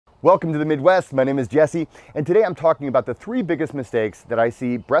Welcome to the Midwest. My name is Jesse, and today I'm talking about the 3 biggest mistakes that I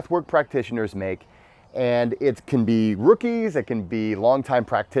see breathwork practitioners make. And it can be rookies, it can be longtime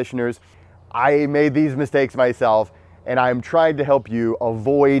practitioners. I made these mistakes myself, and I'm trying to help you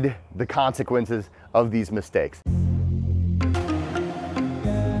avoid the consequences of these mistakes.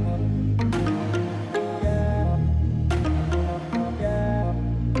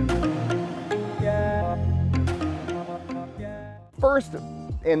 First,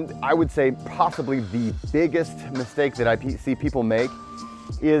 and I would say possibly the biggest mistake that I see people make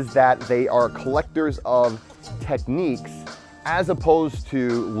is that they are collectors of techniques as opposed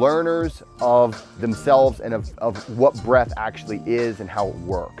to learners of themselves and of what breath actually is and how it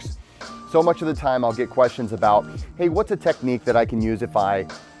works. So much of the time I'll get questions about, hey, what's a technique that I can use if I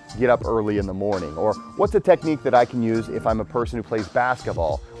get up early in the morning? Or what's a technique that I can use if I'm a person who plays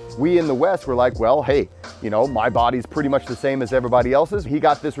basketball? We in the West were like, well, hey, you know, my body's pretty much the same as everybody else's. He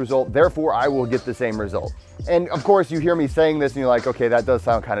got this result, therefore I will get the same result. And of course you hear me saying this and you're like, okay, that does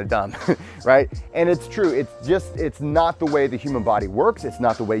sound kind of dumb, right? And it's true, it's not the way the human body works, it's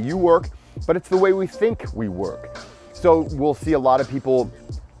not the way you work, but it's the way we think we work. So we'll see a lot of people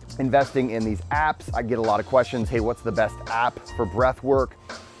investing in these apps. I get a lot of questions, hey, what's the best app for breath work?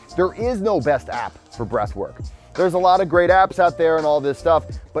 There is no best app for breath work. There's a lot of great apps out there and all this stuff,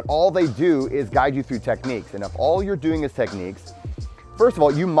 but all they do is guide you through techniques. And if all you're doing is techniques, first of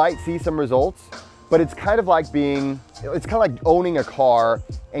all, you might see some results, but it's kind of like owning a car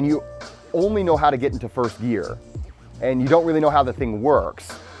and you only know how to get into first gear and you don't really know how the thing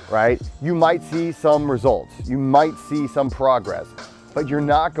works, right? You might see some results, you might see some progress, but you're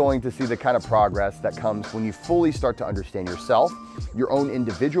not going to see the kind of progress that comes when you fully start to understand yourself, your own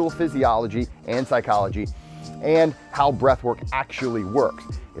individual physiology and psychology, and how breathwork actually works.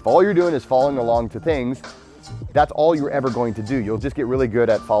 If all you're doing is following along to things, that's all you're ever going to do. You'll just get really good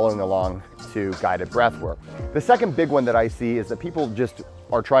at following along to guided breathwork. The second big one that I see is that people just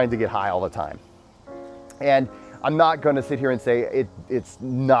are trying to get high all the time. And I'm not going to sit here and say it's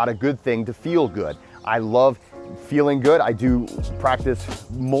not a good thing to feel good. I love feeling good. I do practice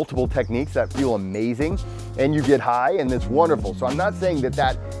multiple techniques that feel amazing and you get high and it's wonderful. So I'm not saying that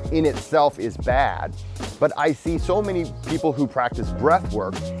that in itself is bad, but I see so many people who practice breath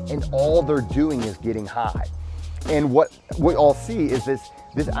work and all they're doing is getting high. And what I'll see is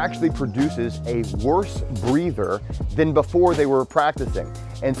this actually produces a worse breather than before they were practicing.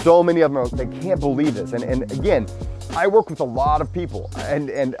 And so many of them, they can't believe this. And again, I work with a lot of people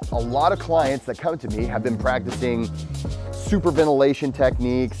and a lot of clients that come to me have been practicing superventilation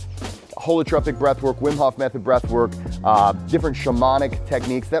techniques, holotropic breathwork, Wim Hof method breathwork, different shamanic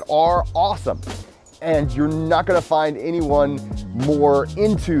techniques that are awesome. And you're not gonna find anyone more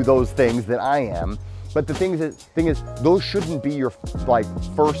into those things than I am. But the thing is, those shouldn't be your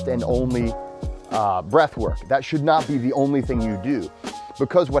first and only breath work. That should not be the only thing you do.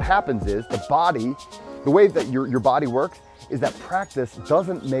 Because what happens is the way that your body works is that practice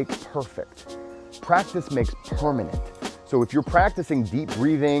doesn't make perfect. Practice makes permanent. So if you're practicing deep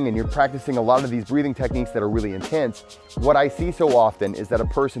breathing and you're practicing a lot of these breathing techniques that are really intense, what I see so often is that a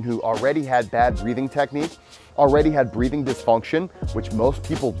person who already had bad breathing technique, already had breathing dysfunction, which most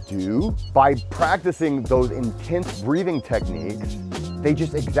people do, by practicing those intense breathing techniques, they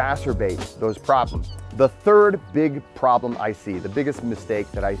just exacerbate those problems. The third big problem I see, the biggest mistake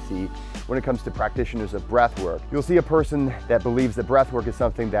that I see when it comes to practitioners of breathwork, you'll see a person that believes that breathwork is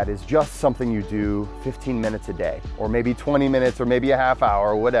something that is just something you do 15 minutes a day, or maybe 20 minutes, or maybe a half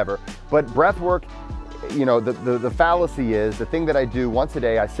hour, or whatever. But breathwork, you know, the fallacy is the thing that I do once a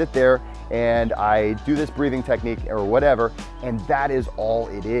day. I sit there and I do this breathing technique or whatever, and that is all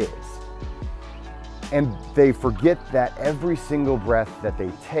it is. And they forget that every single breath that they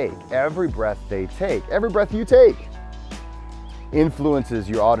take, every breath you take, influences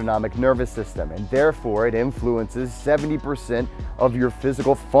your autonomic nervous system, and therefore it influences 70% of your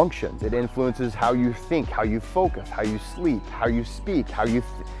physical functions. It influences how you think, how you focus, how you sleep, how you speak,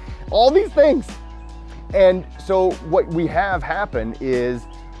 all these things. And so what we have happen is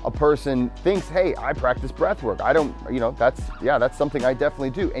a person thinks, hey, I practice breath work. I don't, you know, that's something I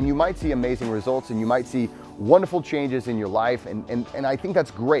definitely do. And you might see amazing results and you might see wonderful changes in your life. And I think that's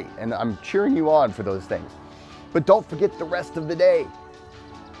great. And I'm cheering you on for those things. But don't forget the rest of the day.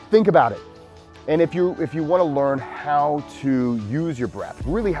 Think about it. And if you want to learn how to use your breath,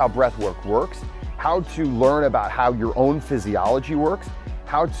 really how breath work works, how to learn about how your own physiology works,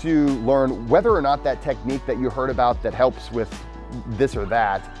 how to learn whether or not that technique that you heard about that helps with this or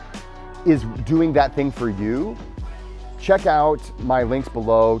that is doing that thing for you, check out my links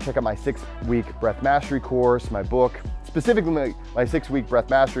below. Check out my 6-week breath mastery course, my book. It's specifically my 6-week breath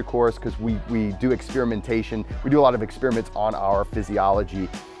mastery course, because we do experimentation. We do a lot of experiments on our physiology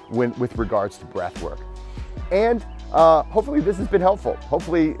with regards to breath work. And hopefully this has been helpful.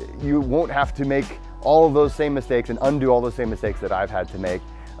 Hopefully you won't have to make all of those same mistakes and undo all those same mistakes that I've had to make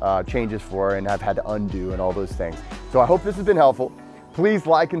changes for and I've had to undo and all those things. So I hope this has been helpful. Please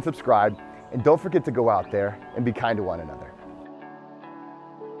like and subscribe, and don't forget to go out there and be kind to one another.